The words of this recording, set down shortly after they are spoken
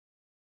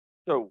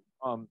So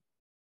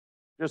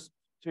just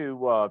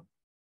to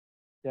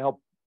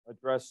help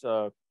address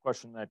a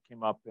question that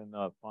came up in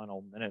the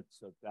final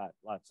minutes of that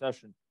last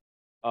session,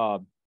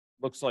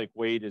 looks like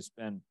Wade has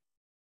been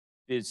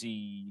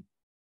busy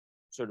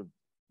sort of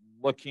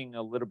looking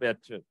a little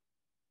bit to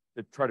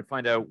try to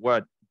find out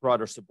what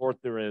broader support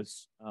there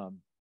is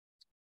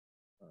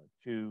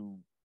to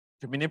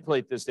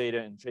manipulate this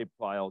data in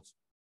shapefiles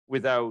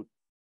without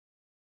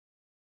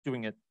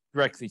doing it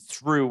directly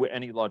through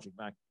AnyLogic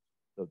mechanism.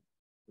 So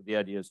the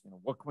idea is,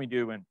 what can we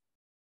do? And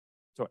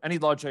so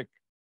AnyLogic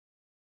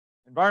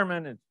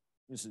environment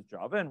uses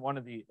Java, and one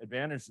of the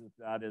advantages of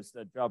that is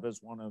that Java is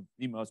one of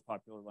the most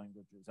popular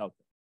languages out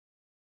there.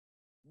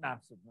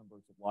 Massive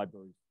numbers of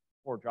libraries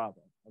for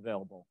Java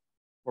available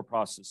for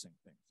processing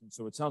things. And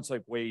so it sounds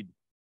like Wade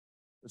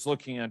is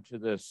looking into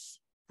this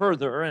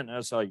further, and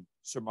as I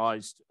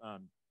surmised,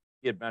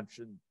 he had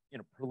mentioned,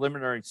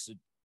 preliminary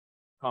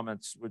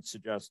comments would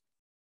suggest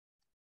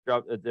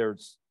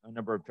there's a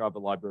number of Java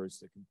libraries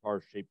that can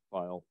parse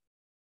shapefile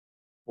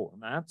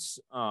formats.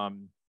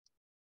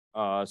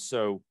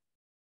 So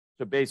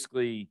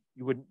basically,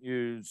 you wouldn't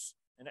use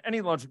an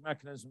AnyLogic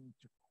mechanism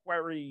to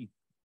query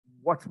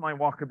what's my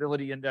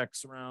walkability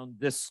index around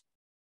this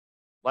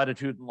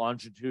latitude and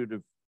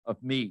longitude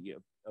of me,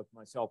 of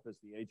myself as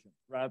the agent.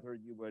 Rather,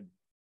 you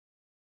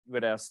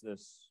would ask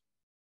this,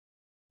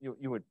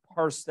 you would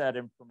parse that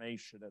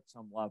information at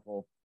some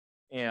level,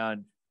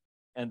 and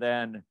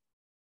then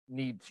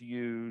need to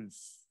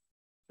use,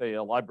 say,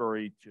 a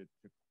library to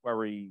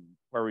query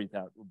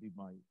that would be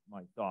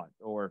my thought.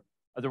 Or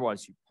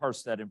otherwise, you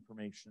parse that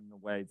information in a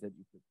way that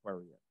you could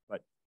query it.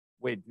 But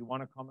Wade, do you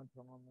want to comment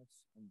on this?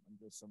 I'm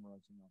just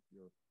summarizing off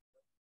your.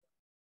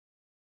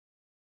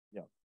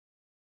 Yeah.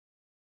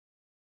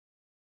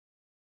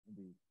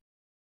 Indeed.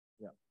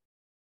 Yeah.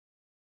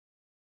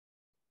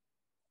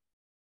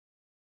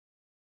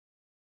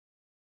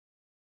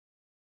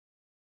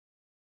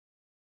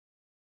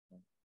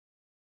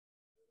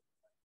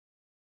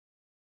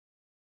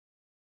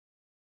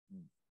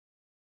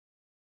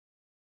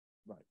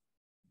 Right.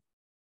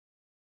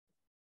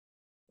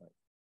 Right.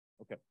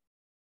 Okay.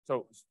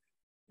 So,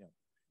 yeah.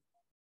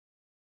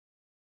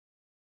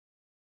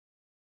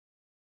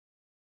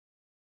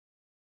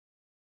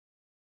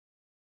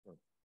 Sure.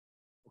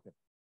 Okay.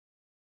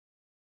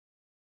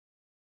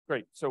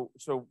 Great. So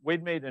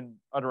Wade made an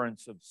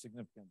utterance of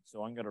significance.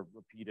 So I'm going to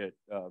repeat it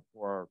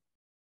for our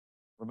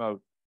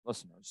remote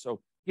listeners.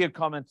 So he had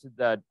commented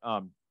that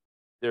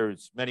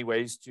there's many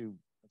ways to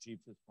achieve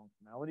this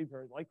functionality,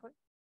 very likely.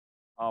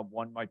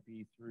 One might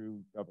be through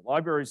Java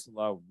libraries to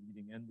allow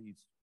reading in these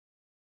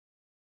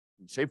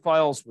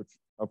shapefiles,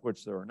 of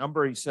which there are a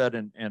number, he said,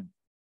 and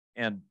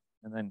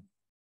then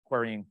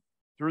querying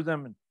through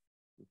them and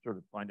to sort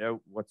of find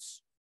out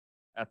what's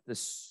at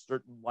this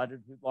certain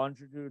latitude,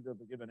 longitude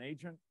of a given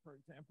agent, for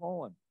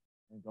example,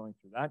 and going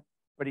through that.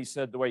 But he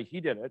said the way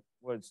he did it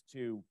was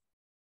to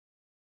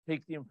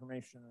take the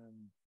information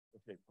in the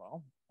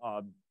shapefile,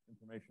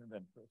 information of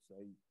interest,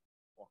 say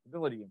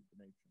walkability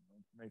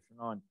information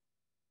on,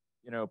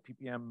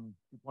 ppm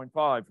 2.5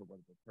 or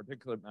whatever,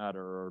 particulate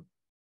matter or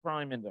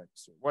prime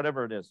index or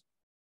whatever it is.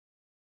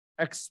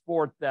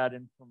 Export that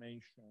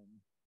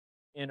information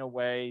in a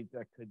way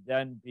that could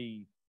then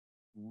be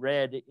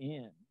read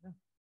in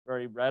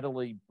very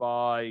readily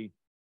by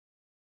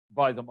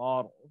the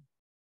model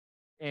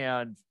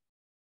and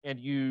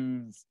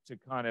used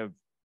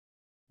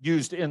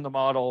in the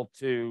model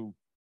to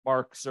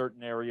mark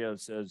certain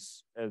areas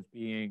as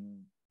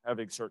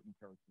having certain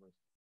characteristics.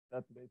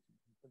 That's the basic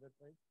of it,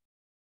 right?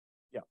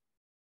 Yeah.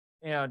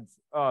 And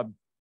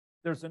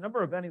there's a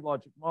number of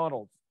AnyLogic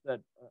models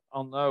that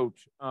I'll note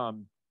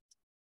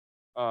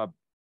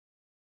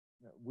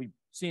we've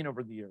seen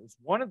over the years.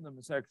 One of them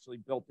is actually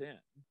built in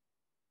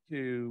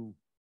to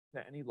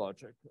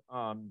AnyLogic,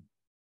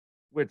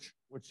 which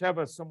have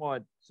a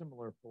somewhat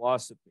similar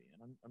philosophy.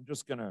 And I'm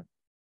just going to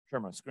share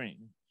my screen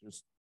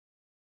just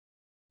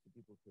so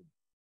people could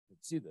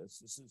see this.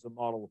 This is a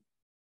model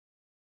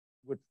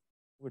which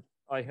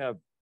I have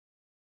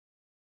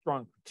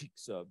strong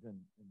critiques of in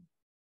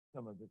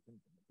some of its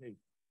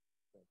implementation.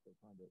 I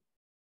find it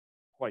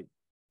quite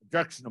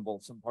objectionable,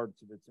 some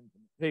parts of its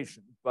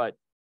implementation, but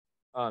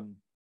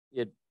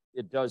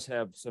it does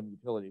have some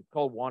utility. It's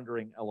called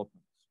wandering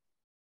elephants.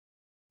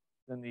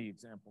 It's in the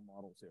example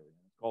models area.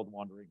 It's called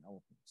wandering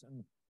elephants.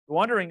 And the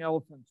wandering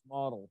elephants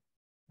model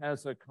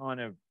has a kind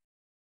of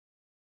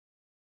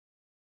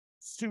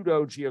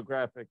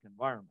pseudo-geographic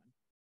environment,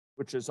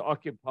 which is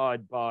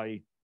occupied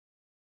by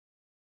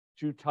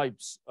two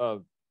types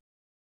of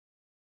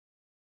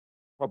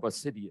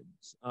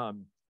proboscideans,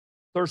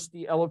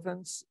 thirsty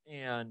elephants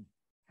and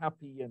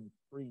happy and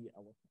free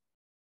elephants.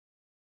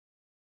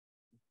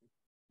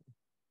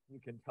 You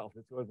can tell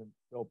this wasn't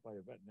built by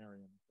a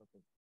veterinarian.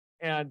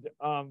 And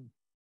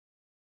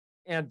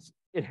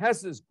it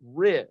has this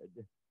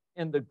grid,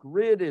 and the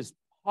grid is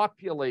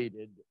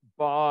populated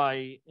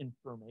by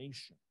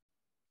information,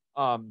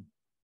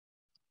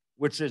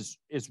 which is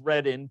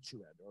read into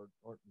it,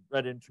 or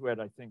read into it,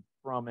 I think,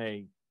 from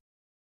a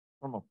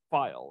from a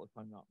file, if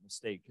I'm not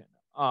mistaken.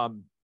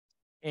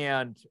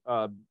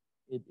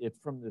 It's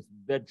from this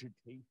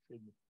vegetation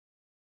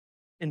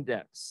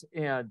index.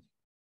 And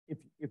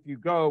if you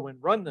go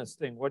and run this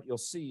thing, what you'll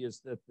see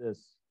is that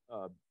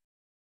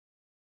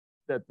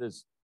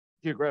this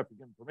geographic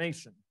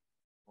information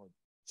or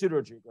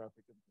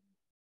pseudo-geographic information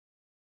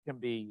can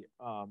be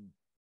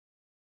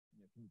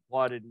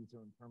plotted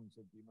either in terms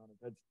of the amount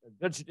of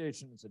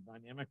vegetation as a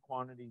dynamic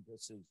quantity.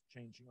 This is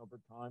changing over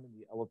time, and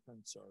the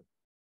elephants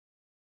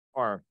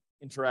are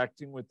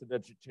interacting with the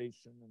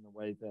vegetation in a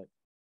way that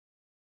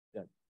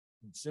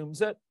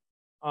consumes it.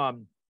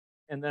 And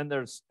then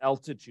there's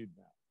altitude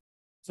map.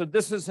 So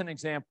this is an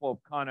example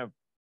of kind of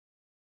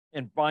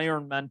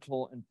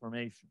environmental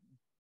information,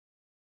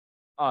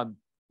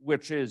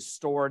 which is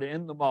stored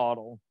in the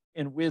model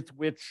and with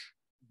which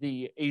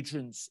the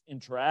agents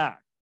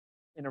interact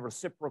in a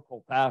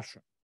reciprocal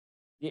fashion.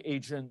 The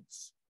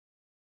agents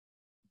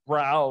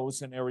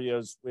browse in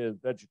areas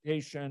with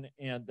vegetation,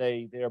 and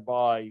they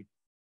thereby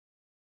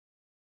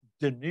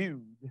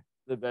denude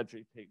the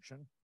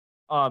vegetation,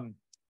 and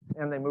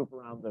they move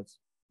around this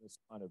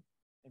kind of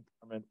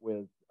environment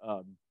with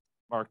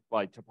marked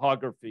by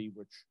topography,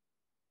 which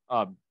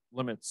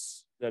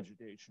limits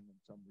vegetation in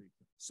some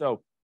regions.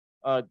 So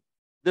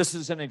this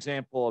is an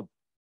example of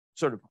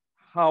sort of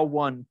how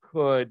one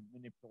could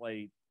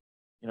manipulate,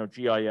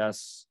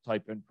 GIS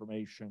type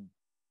information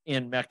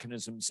in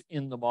mechanisms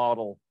in the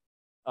model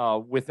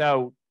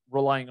without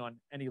relying on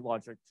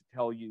AnyLogic to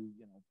tell you,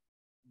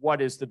 what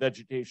is the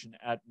vegetation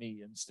at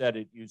me. Instead,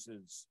 it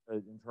uses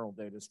an internal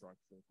data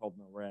structure called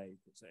an array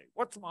to say,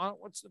 what's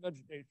the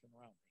vegetation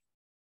around me?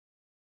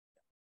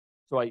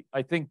 So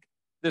I think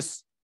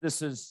this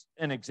is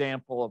an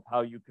example of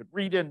how you could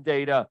read in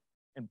data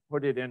and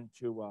put it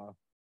into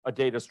a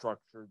data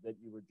structure that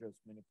you would just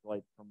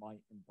manipulate from my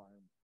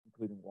environment,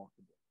 including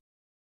walkability.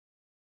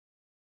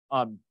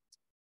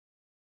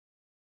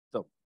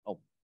 So I'll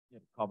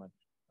comment.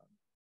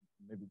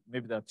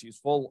 Maybe that's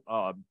useful,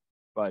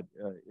 but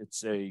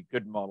it's a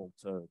good model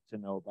to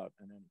know about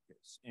in any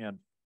case. And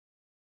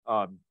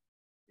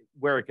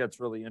where it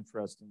gets really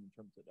interesting in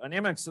terms of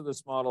dynamics of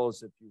this model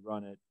is if you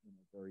run it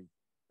very,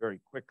 very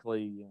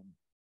quickly,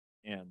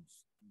 and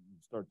you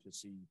start to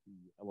see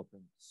the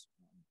elephants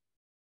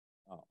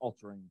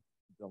altering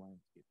the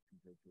landscape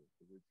compared to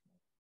its original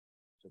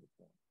sort of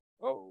form.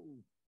 Oh,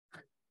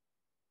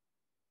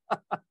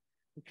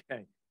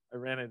 okay. I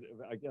ran it,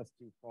 I guess,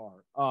 too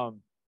far.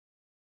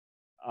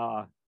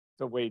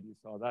 So Wade, you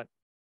saw that?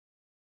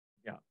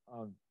 Yeah.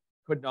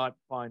 Could not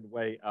find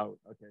way out.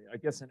 Okay. I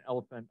guess an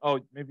elephant. Oh,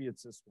 maybe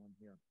it's this one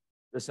here.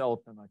 This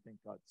elephant, I think,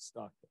 got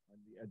stuck on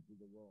the edge of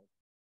the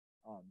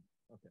world.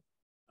 Okay.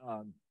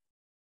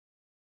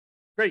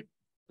 Great.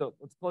 So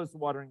let's close the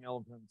watering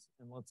elephants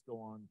and let's go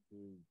on to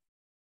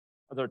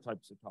other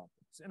types of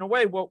topics. In a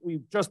way, what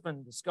we've just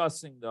been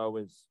discussing, though,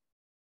 is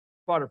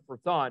fodder for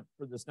thought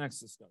for this next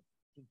discussion,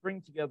 to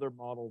bring together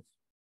models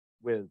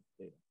with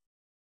data.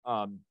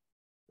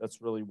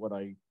 That's really what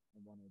I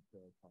wanted to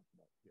talk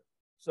about here.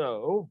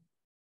 So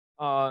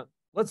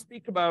let's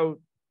speak about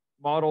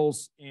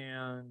models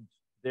and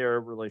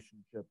their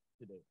relationship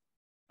to data.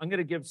 I'm going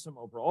to give some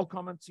overall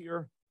comments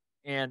here,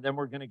 and then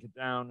we're going to get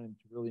down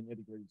into really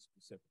nitty-gritty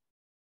specifics.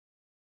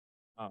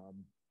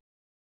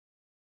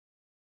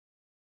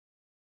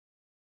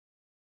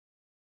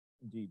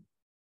 Indeed.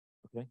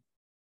 Okay.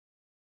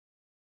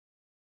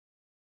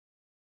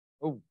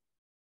 Oh,